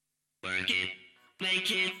Work it,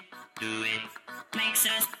 make it, do it, make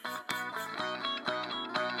sense. Work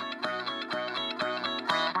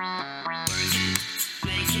it,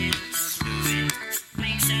 make it, do it,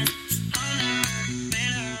 make sense. Harder,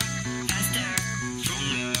 better, faster,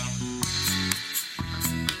 stronger.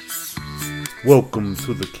 Welcome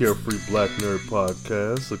to the Carefree Black Nerd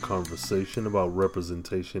Podcast, a conversation about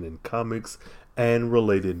representation in comics and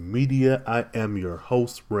related media. I am your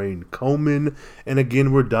host, Rain Coleman, and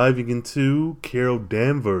again we're diving into Carol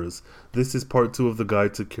Danvers. This is part 2 of the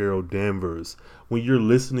guide to Carol Danvers. When you're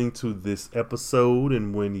listening to this episode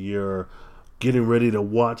and when you're getting ready to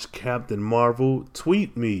watch Captain Marvel,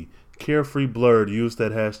 tweet me, Carefree Blurred. Use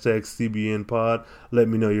that hashtag CBNPod. Let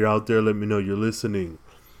me know you're out there. Let me know you're listening.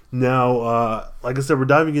 Now, like I said, we're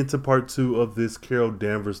diving into part 2 of this Carol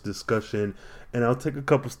Danvers discussion, and I'll take a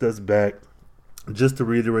couple steps back just to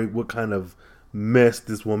reiterate what kind of mess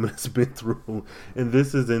this woman has been through. And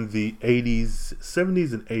this is in the 80s,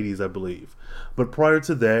 70s and 80s, I believe. But prior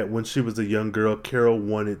to that, when she was a young girl, Carol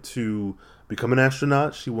wanted to become an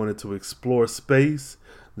astronaut. She wanted to explore space.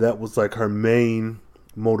 That was like her main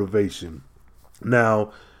motivation.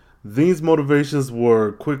 Now, these motivations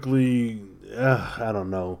were quickly,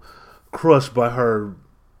 crushed by her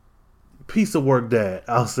piece of work dad.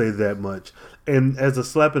 I'll say that much. And as a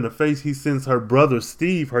slap in the face, he sends her brother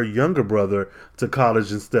Steve, her younger brother, to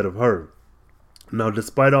college instead of her. Now,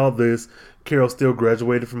 despite all this, Carol still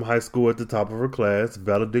graduated from high school at the top of her class,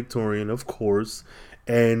 valedictorian, of course,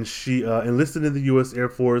 and she enlisted in the U.S. Air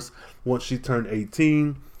Force. Once she turned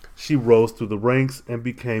 18, she rose through the ranks and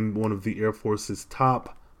became one of the Air Force's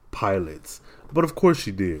top pilots. But of course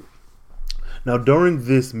she did. Now, during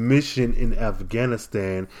this mission in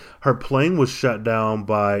Afghanistan, her plane was shot down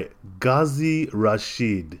by Ghazi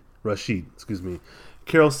Rashid.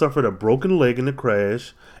 Carol suffered a broken leg in the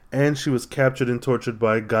crash, and she was captured and tortured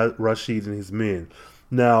by Rashid and his men.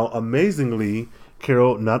 Now, amazingly,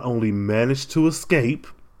 Carol not only managed to escape,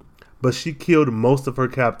 but she killed most of her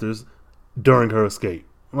captors during her escape.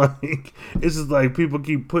 It's just like people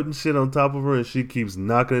keep putting shit on top of her, and she keeps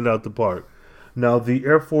knocking it out the park. Now, the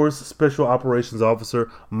Air Force Special Operations Officer,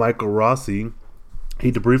 Michael Rossi, he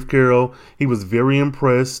debriefed Carol. He was very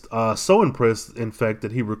impressed, so impressed, in fact,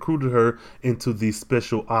 that he recruited her into the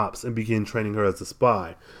Special Ops and began training her as a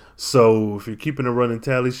spy. So, if you're keeping a running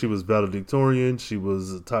tally, she was valedictorian, she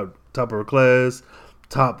was top of her class,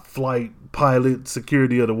 top flight pilot,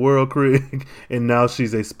 security of the world, Craig, and now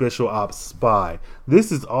she's a Special Ops spy.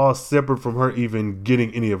 This is all separate from her even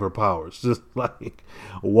getting any of her powers. Just like,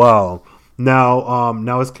 wow.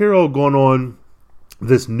 Now, as Carol going on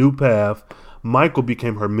this new path, Michael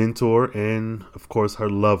became her mentor and, of course, her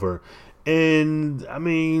lover. And,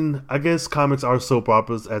 I guess comics are soap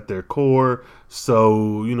operas at their core.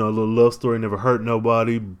 So, a little love story never hurt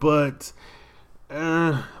nobody. But,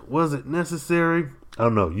 was it necessary? I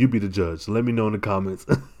don't know. You be the judge. Let me know in the comments.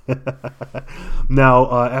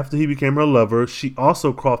 Now, after he became her lover, she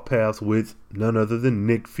also crossed paths with none other than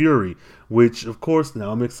Nick Fury, which, of course,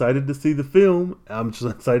 now I'm excited to see the film. I'm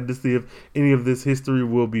just excited to see if any of this history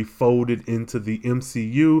will be folded into the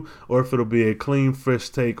MCU or if it'll be a clean, fresh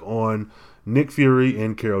take on Nick Fury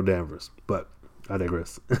and Carol Danvers. But I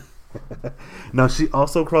digress. Now, she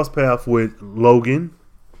also crossed paths with Logan,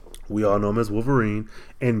 we all know him as Wolverine,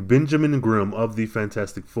 and Benjamin Grimm of the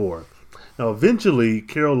Fantastic Four. Now, eventually,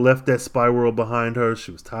 Carol left that spy world behind her.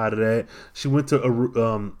 She was tired of that. She went to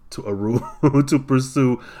to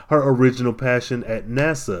pursue her original passion at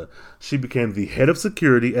NASA. She became the head of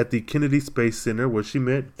security at the Kennedy Space Center, where she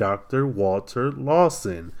met Dr. Walter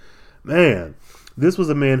Lawson. Man, this was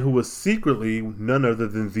a man who was secretly none other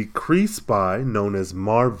than the Kree spy known as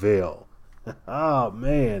Mar-Vell. Oh,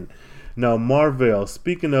 man. Now, Mar-Vell,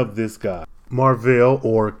 speaking of this guy, Mar-Vell,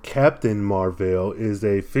 or Captain Mar-Vell, is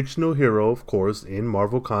a fictional hero, of course, in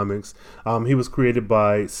Marvel Comics. He was created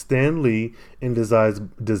by Stan Lee and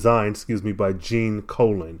designed by Gene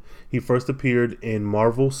Colan. He first appeared in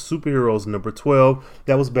Marvel Superheroes number 12.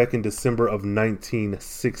 That was back in December of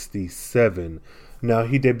 1967. Now,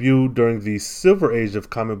 he debuted during the Silver Age of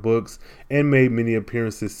comic books and made many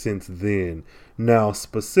appearances since then. Now,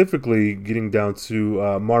 specifically, getting down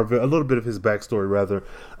to Mar-Vell, a little bit of his backstory, rather.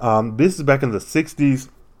 This is back in the 60s.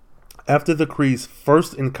 After the Kree's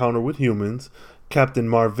first encounter with humans, Captain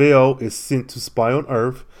Mar-Vell is sent to spy on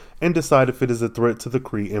Earth and decide if it is a threat to the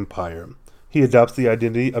Kree Empire. He adopts the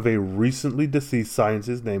identity of a recently deceased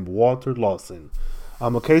scientist named Walter Lawson.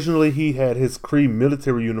 Occasionally, he had his Kree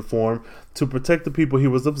military uniform to protect the people he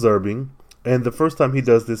was observing. And the first time he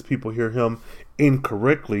does this, people hear him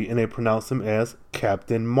incorrectly and they pronounce him as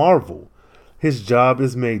Captain Marvel. His job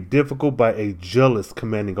is made difficult by a jealous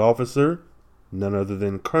commanding officer, none other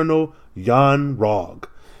than Colonel Jan Rog,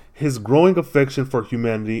 his growing affection for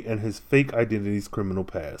humanity, and his fake identity's criminal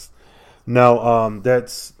past. Now,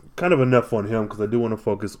 that's kind of enough on him because I do want to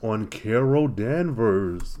focus on Carol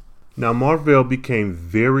Danvers. Now, Mar-Vell became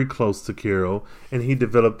very close to Carol, and he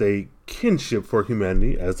developed a kinship for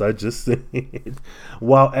humanity, as I just said.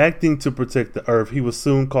 While acting to protect the Earth, he was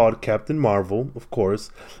soon called Captain Marvel, of course,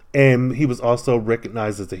 and he was also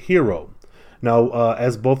recognized as a hero. Now,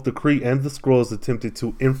 as both the Kree and the Skrulls attempted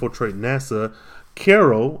to infiltrate NASA,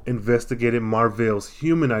 Carol investigated Mar-Vell's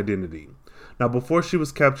human identity. Now, before she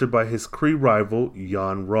was captured by his Kree rival,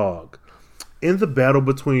 Jan Rog. In the battle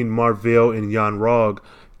between Mar-Vell and Jan Rog,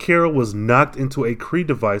 Carol was knocked into a Kree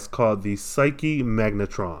device called the Psyche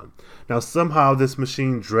Magnetron. Now, somehow this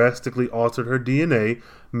machine drastically altered her DNA,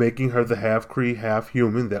 making her the half Kree, half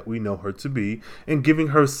human that we know her to be, and giving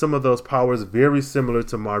her some of those powers very similar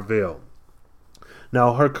to Mar-Vell.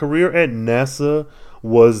 Now, her career at NASA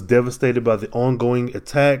was devastated by the ongoing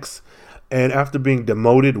attacks, and after being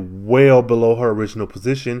demoted well below her original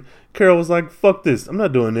position, Carol was like, fuck this, I'm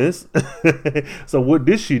not doing this. So what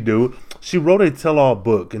did she do? She wrote a tell-all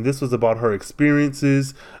book, and this was about her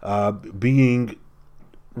experiences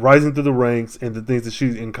rising through the ranks and the things that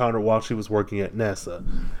she encountered while she was working at NASA.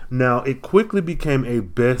 Now, it quickly became a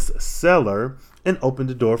bestseller and opened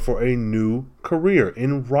the door for a new career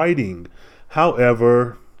in writing.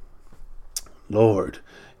 However, Lord,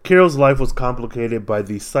 Carol's life was complicated by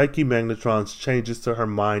the Psyche Magnetron's changes to her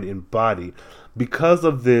mind and body. Because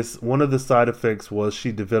of this, one of the side effects was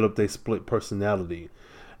she developed a split personality.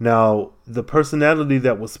 Now, the personality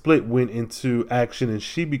that was split went into action and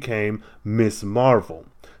she became Miss Marvel.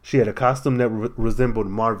 She had a costume that resembled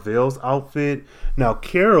Mar-Vell's outfit. Now,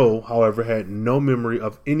 Carol, however, had no memory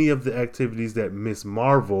of any of the activities that Miss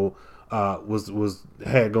Marvel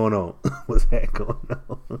had going on.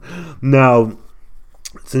 Now,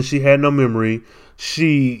 since she had no memory,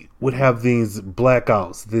 she would have these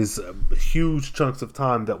blackouts, these huge chunks of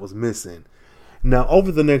time that was missing. Now,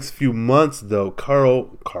 over the next few months, though,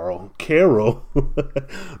 Carol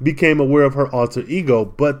became aware of her alter ego,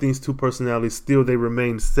 but these two personalities they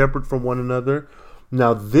remained separate from one another.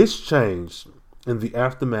 Now, this changed in the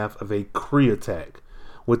aftermath of a Kree attack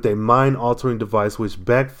with a mind-altering device which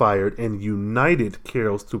backfired and united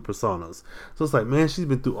Carol's two personas. So it's like, man, she's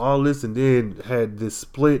been through all this and then had this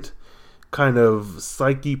split kind of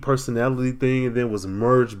psyche personality thing and then was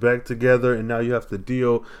merged back together, and now you have to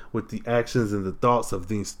deal with the actions and the thoughts of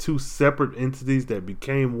these two separate entities that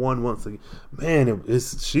became one once again. Man,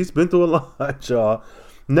 she's been through a lot, y'all.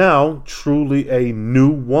 Now, truly a new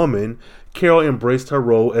woman, Carol embraced her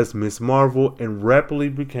role as Miss Marvel and rapidly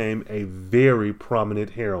became a very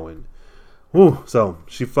prominent heroine. Whew, so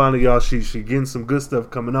she finally, y'all, she getting some good stuff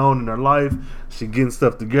coming on in her life. She getting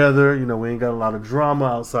stuff together. You know, we ain't got a lot of drama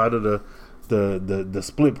outside of the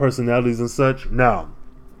split personalities and such. Now,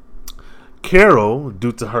 Carol,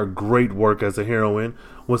 due to her great work as a heroine,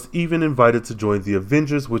 was even invited to join the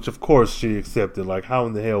Avengers, which of course she accepted. Like, how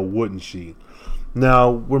in the hell wouldn't she?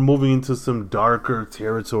 Now, we're moving into some darker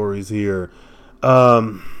territories here.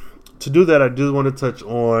 To do that, I do want to touch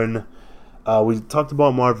on, we talked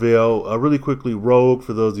about Mar-Vell. Really quickly, Rogue,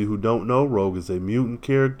 for those of you who don't know, Rogue is a mutant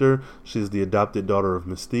character. She's the adopted daughter of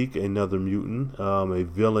Mystique, another mutant, a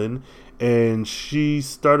villain. And she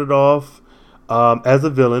started off as a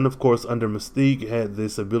villain, of course, under Mystique, had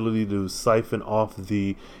this ability to siphon off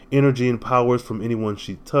the energy and powers from anyone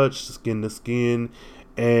she touched, skin to skin,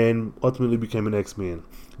 and ultimately became an X-Men.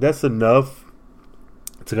 That's enough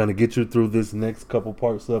to kind of get you through this next couple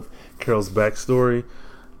parts of Carol's backstory.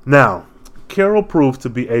 Now, Carol proved to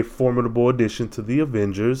be a formidable addition to the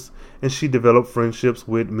Avengers, and she developed friendships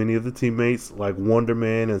with many of the teammates like Wonder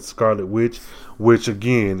Man and Scarlet Witch, which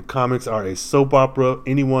again, comics are a soap opera.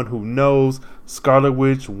 Anyone who knows Scarlet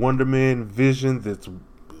Witch, Wonder Man, Vision, this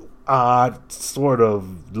odd sort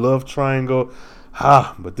of love triangle.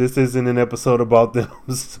 But this isn't an episode about them,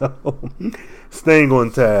 so staying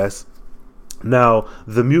on task. Now,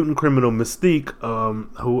 the mutant criminal Mystique,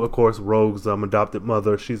 who, of course, Rogue's adopted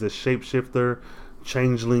mother, she's a shapeshifter,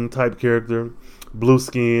 changeling type character, blue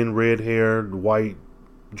skin, red hair, white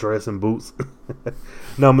dress and boots.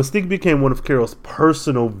 Now, Mystique became one of Carol's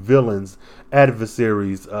personal villains,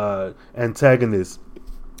 adversaries, antagonists.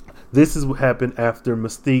 This is what happened after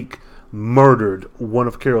Mystique murdered one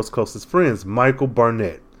of Carol's closest friends, Michael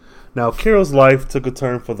Barnett. Now, Carol's life took a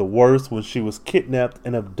turn for the worse when she was kidnapped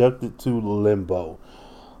and abducted to Limbo.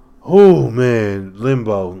 Oh, man,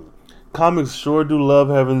 Limbo. comics sure do love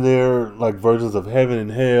having their like versions of heaven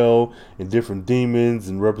and hell and different demons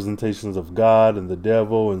and representations of God and the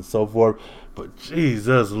devil and so forth. But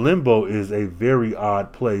Jesus, Limbo is a very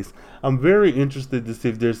odd place. I'm very interested to see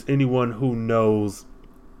if there's anyone who knows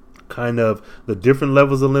kind of the different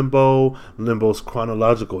levels of Limbo's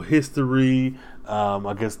chronological history.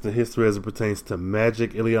 I guess the history as it pertains to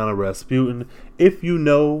magic, Ilyana Rasputin. If you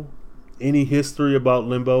know any history about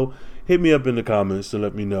Limbo, hit me up in the comments to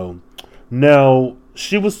let me know. Now,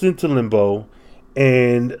 she was sent to Limbo,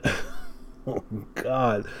 and oh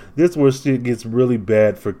God, this is where shit gets really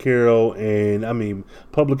bad for Carol, and I mean,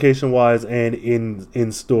 publication-wise and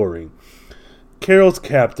in story. Carol's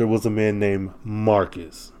captor was a man named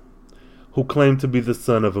Marcus, who claimed to be the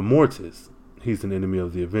son of Immortus. He's an enemy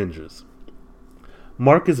of the Avengers.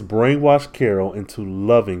 Marcus brainwashed Carol into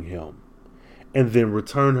loving him, and then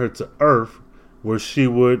returned her to Earth, where she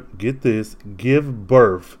would, get this, give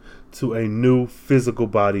birth to a new physical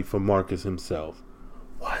body for Marcus himself.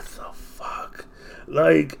 What the fuck?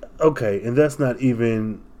 Like, okay, and that's not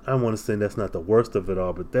even, I want to say that's not the worst of it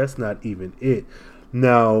all, but that's not even it.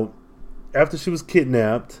 Now, after she was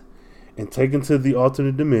kidnapped and taken to the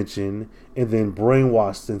alternate dimension, and then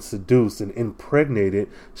brainwashed and seduced and impregnated,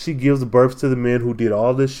 she gives birth to the man who did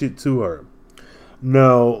all this shit to her.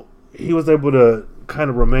 Now, he was able to kind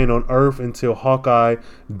of remain on Earth until Hawkeye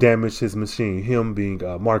damaged his machine, him being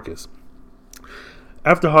Marcus.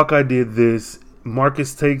 After Hawkeye did this,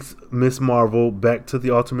 Marcus takes Miss Marvel back to the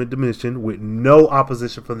alternate dimension with no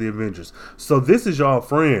opposition from the Avengers. So this is y'all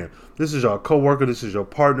friend, this is y'all co-worker, this is your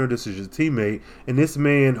partner, this is your teammate, and this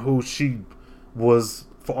man who she was,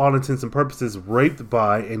 for all intents and purposes, raped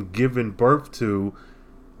by and given birth to,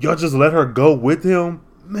 y'all just let her go with him?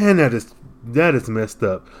 Man, that is messed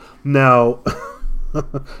up. Now,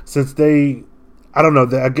 since they, I don't know,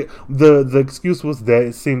 the excuse was that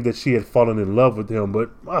it seemed that she had fallen in love with him,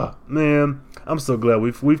 but man, I'm so glad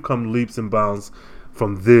we've come leaps and bounds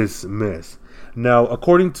from this mess. Now,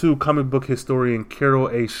 according to comic book historian Carol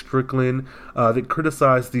A. Strickland, they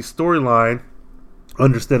criticized the storyline,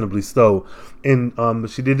 understandably so, and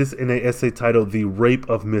she did this in an essay titled "The Rape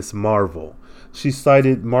of Miss Marvel." She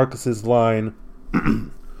cited Marcus's line,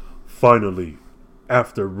 "Finally,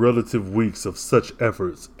 after relative weeks of such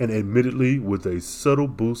efforts, and admittedly with a subtle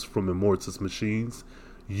boost from Immortus machines,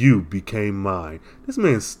 you became mine." This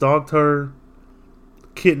man stalked her,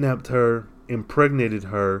 kidnapped her, impregnated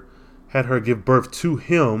her, had her give birth to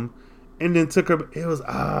him, and then took her. It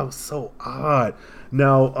was so odd.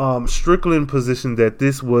 Now, Strickland positioned that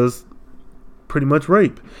this was pretty much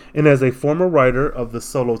rape. And as a former writer of the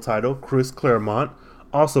solo title, Chris Claremont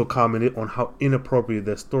also commented on how inappropriate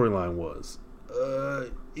that storyline was.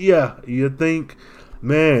 Yeah, you think,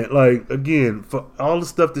 man, like, again, for all the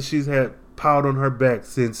stuff that she's had piled on her back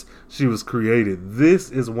since she was created, this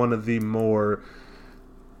is one of the more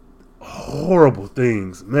horrible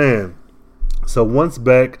things, man. So once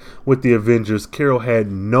back with the Avengers, Carol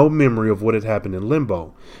had no memory of what had happened in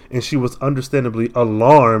Limbo, and she was understandably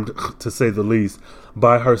alarmed, to say the least,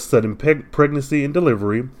 by her sudden pregnancy and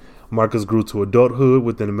delivery. Marcus grew to adulthood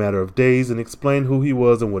within a matter of days and explained who he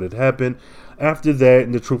was and what had happened. After that,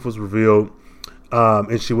 the truth was revealed,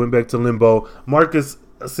 and she went back to Limbo. Marcus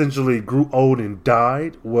essentially grew old and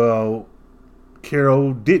died. Well,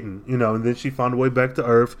 Carol didn't, and then she found a way back to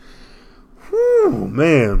Earth. Whew,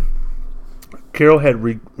 man. Carol had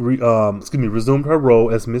resumed her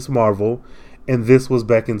role as Miss Marvel, and this was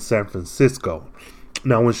back in San Francisco.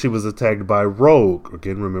 Now, when she was attacked by Rogue,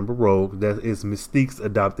 again, remember Rogue, that is Mystique's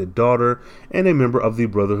adopted daughter and a member of the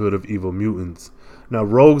Brotherhood of Evil Mutants. Now,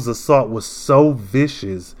 Rogue's assault was so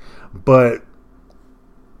vicious, but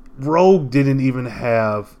Rogue didn't even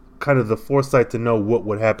have kind of the foresight to know what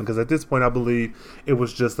would happen, because at this point, I believe it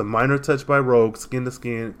was just a minor touch by Rogue, skin to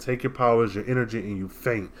skin, take your powers, your energy, and you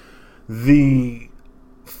faint. The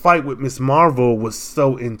fight with Miss Marvel was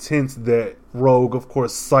so intense that Rogue, of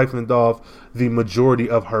course, siphoned off the majority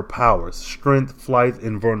of her powers. Strength, flight,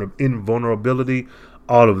 invulnerability,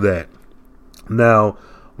 all of that. Now,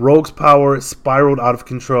 Rogue's power spiraled out of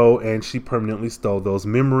control, and she permanently stole those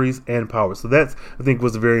memories and powers. So that's, I think,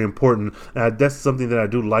 was very important. That's something that I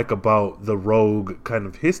do like about the Rogue kind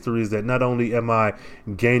of history, is that not only am I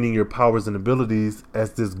gaining your powers and abilities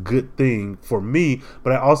as this good thing for me,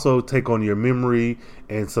 but I also take on your memory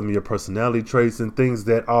and some of your personality traits and things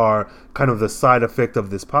that are kind of the side effect of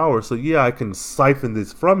this power. So yeah, I can siphon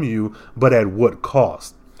this from you, but at what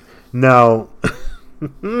cost? Now,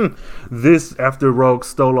 this, after Rogue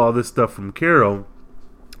stole all this stuff from Carol,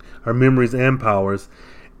 her memories and powers,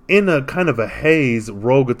 In a kind of a haze,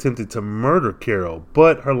 Rogue attempted to murder Carol,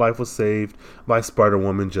 but her life was saved by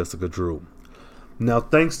Spider-Woman Jessica Drew. Now,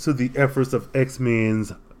 thanks to the efforts of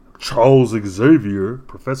X-Men's Charles Xavier,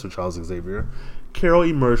 Professor Charles Xavier, Carol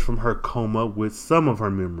emerged from her coma with some of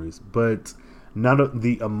her memories, but not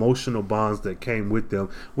the emotional bonds that came with them,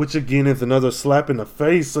 which again is another slap in the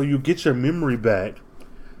face. So you get your memory back,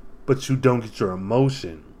 but you don't get your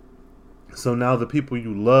emotion. So now the people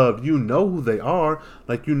you love, you know who they are.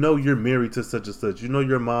 Like, you know you're married to such and such. You know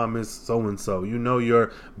your mom is so-and-so. You know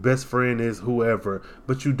your best friend is whoever.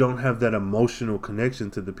 But you don't have that emotional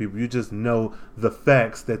connection to the people. You just know the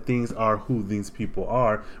facts that things are who these people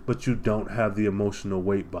are. But you don't have the emotional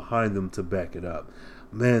weight behind them to back it up.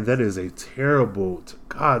 Man, that is a terrible...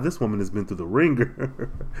 God, this woman has been through the ringer.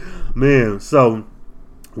 Man, so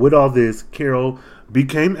with all this, Carol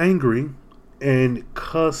became angry and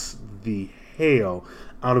cussed the hell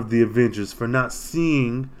out of the Avengers for not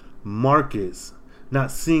seeing Marcus, not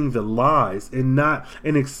seeing the lies,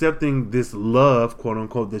 and accepting this love, quote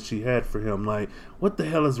unquote, that she had for him. Like, what the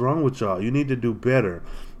hell is wrong with y'all? You need to do better.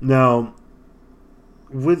 Now,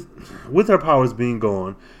 with her powers being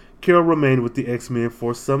gone, Carol remained with the X-Men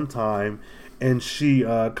for some time, and she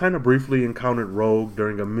kind of briefly encountered Rogue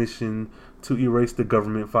during a mission to erase the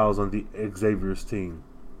government files on the Xavier's team.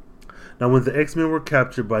 Now, when the X-Men were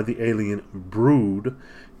captured by the alien Brood,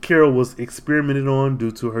 Carol was experimented on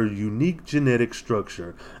due to her unique genetic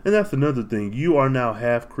structure. And that's another thing. You are now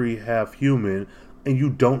half Kree, half human, and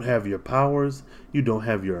you don't have your powers, you don't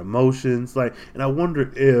have your emotions. And I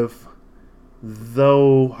wonder if,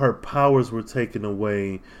 though her powers were taken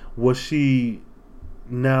away, was she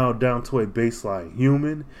now down to a baseline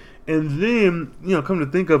human? And then, come to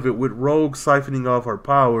think of it, with Rogue siphoning off her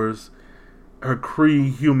powers, her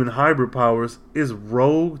Kree human hybrid powers, is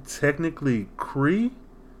Rogue technically Kree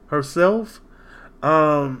herself?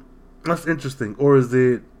 That's interesting. Or is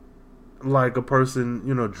it like a person,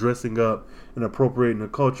 dressing up and appropriating a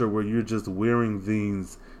culture where you're just wearing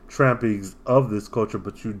these trappings of this culture,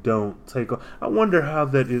 but you don't take on? I wonder how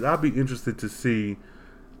that is. I'd be interested to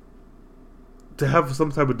have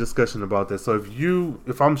some type of discussion about that. So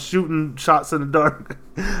if I'm shooting shots in the dark,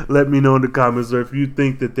 let me know in the comments. Or if you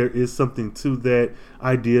think that there is something to that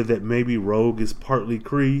idea that maybe Rogue is partly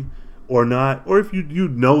Kree or not, or if you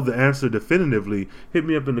know the answer definitively, hit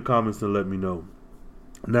me up in the comments and let me know.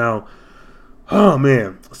 Now, oh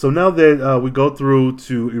man, so now that we go through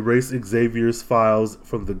to erase Xavier's files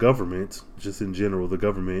from the government, just in general, the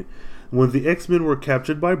government, when the X-Men were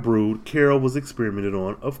captured by Brood, Carol was experimented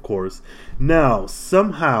on, of course. Now,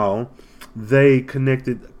 somehow, they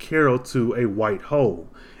connected Carol to a white hole,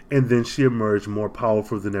 and then she emerged more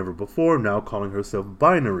powerful than ever before, now calling herself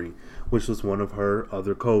Binary, which was one of her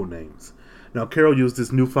other code names. Now, Carol used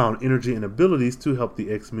this newfound energy and abilities to help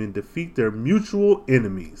the X-Men defeat their mutual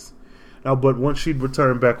enemies. Now, but once she'd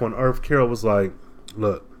returned back on Earth, Carol was like,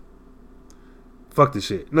 look, fuck this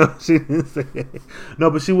shit. No, she didn't say it.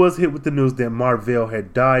 No, but she was hit with the news that Mar-Vell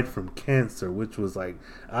had died from cancer, which was like,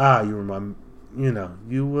 you were my,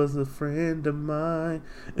 you was a friend of mine.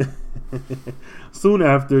 Soon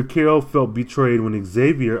after, Carol felt betrayed when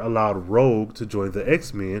Xavier allowed Rogue to join the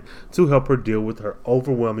X-Men to help her deal with her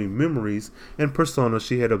overwhelming memories and persona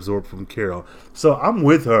she had absorbed from Carol. So I'm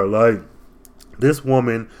with her, like, this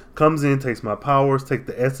woman comes in, takes my powers, take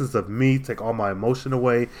the essence of me, take all my emotion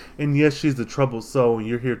away. And yes, she's a troubled soul, and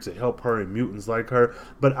you're here to help her and mutants like her.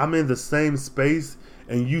 But I'm in the same space,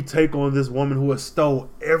 and you take on this woman who has stole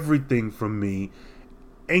everything from me,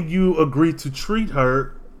 and you agree to treat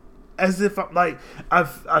her as if I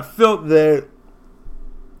felt that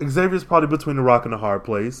Xavier's probably between a rock and a hard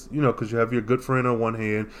place, because you have your good friend on one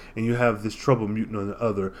hand and you have this troubled mutant on the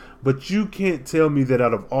other. But you can't tell me that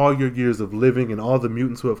out of all your years of living and all the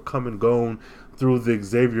mutants who have come and gone through the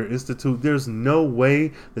Xavier Institute, there's no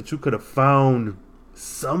way that you could have found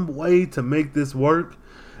some way to make this work.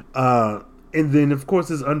 And then, of course,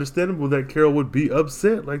 it's understandable that Carol would be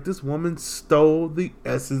upset. Like, this woman stole the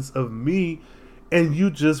essence of me, and you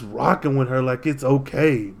just rocking with her like it's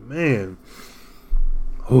okay, man.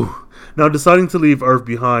 Whew. Now, deciding to leave Earth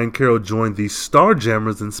behind, Carol joined the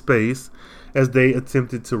Starjammers in space as they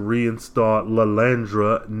attempted to reinstall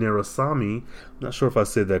Lalandra Nerasami, not sure if I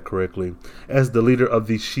said that correctly, as the leader of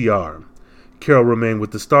the Shi'ar. Carol remained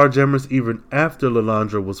with the Starjammers even after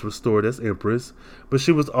Lalandra was restored as Empress, but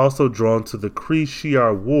she was also drawn to the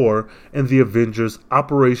Kree-Shi'ar War and the Avengers'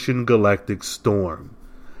 Operation Galactic Storm.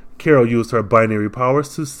 Carol used her binary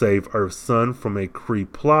powers to save Earth's son from a Kree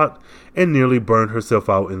plot and nearly burned herself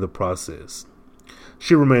out in the process.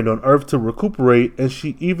 She remained on Earth to recuperate, and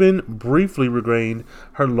she even briefly regained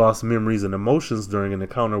her lost memories and emotions during an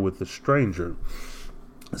encounter with a stranger.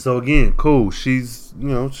 So again, cool. She's,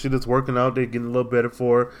 she just working out there, getting a little better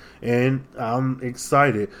for her, and I'm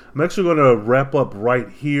excited. I'm actually going to wrap up right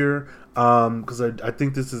here because I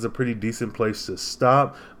think this is a pretty decent place to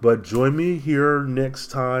stop. But join me here next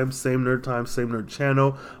time, same nerd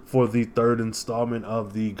channel, for the third installment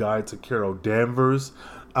of the Guide to Carol Danvers.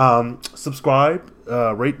 Subscribe,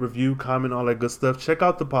 rate, review, comment, all that good stuff. Check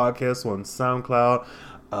out the podcast on SoundCloud,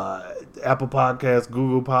 Apple Podcasts,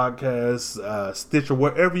 Google Podcasts, Stitcher,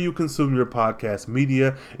 wherever you consume your podcast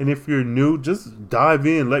media. And if you're new, just dive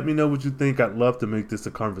in. Let me know what you think. I'd love to make this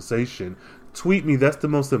a conversation. Tweet me. That's the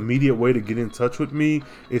most immediate way to get in touch with me,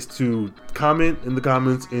 is to comment in the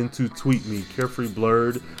comments and to tweet me. Carefree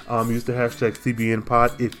Blurred. Use the hashtag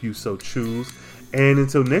CBNPod if you so choose. And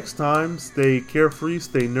until next time, stay carefree,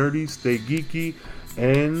 stay nerdy, stay geeky,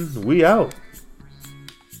 and we out.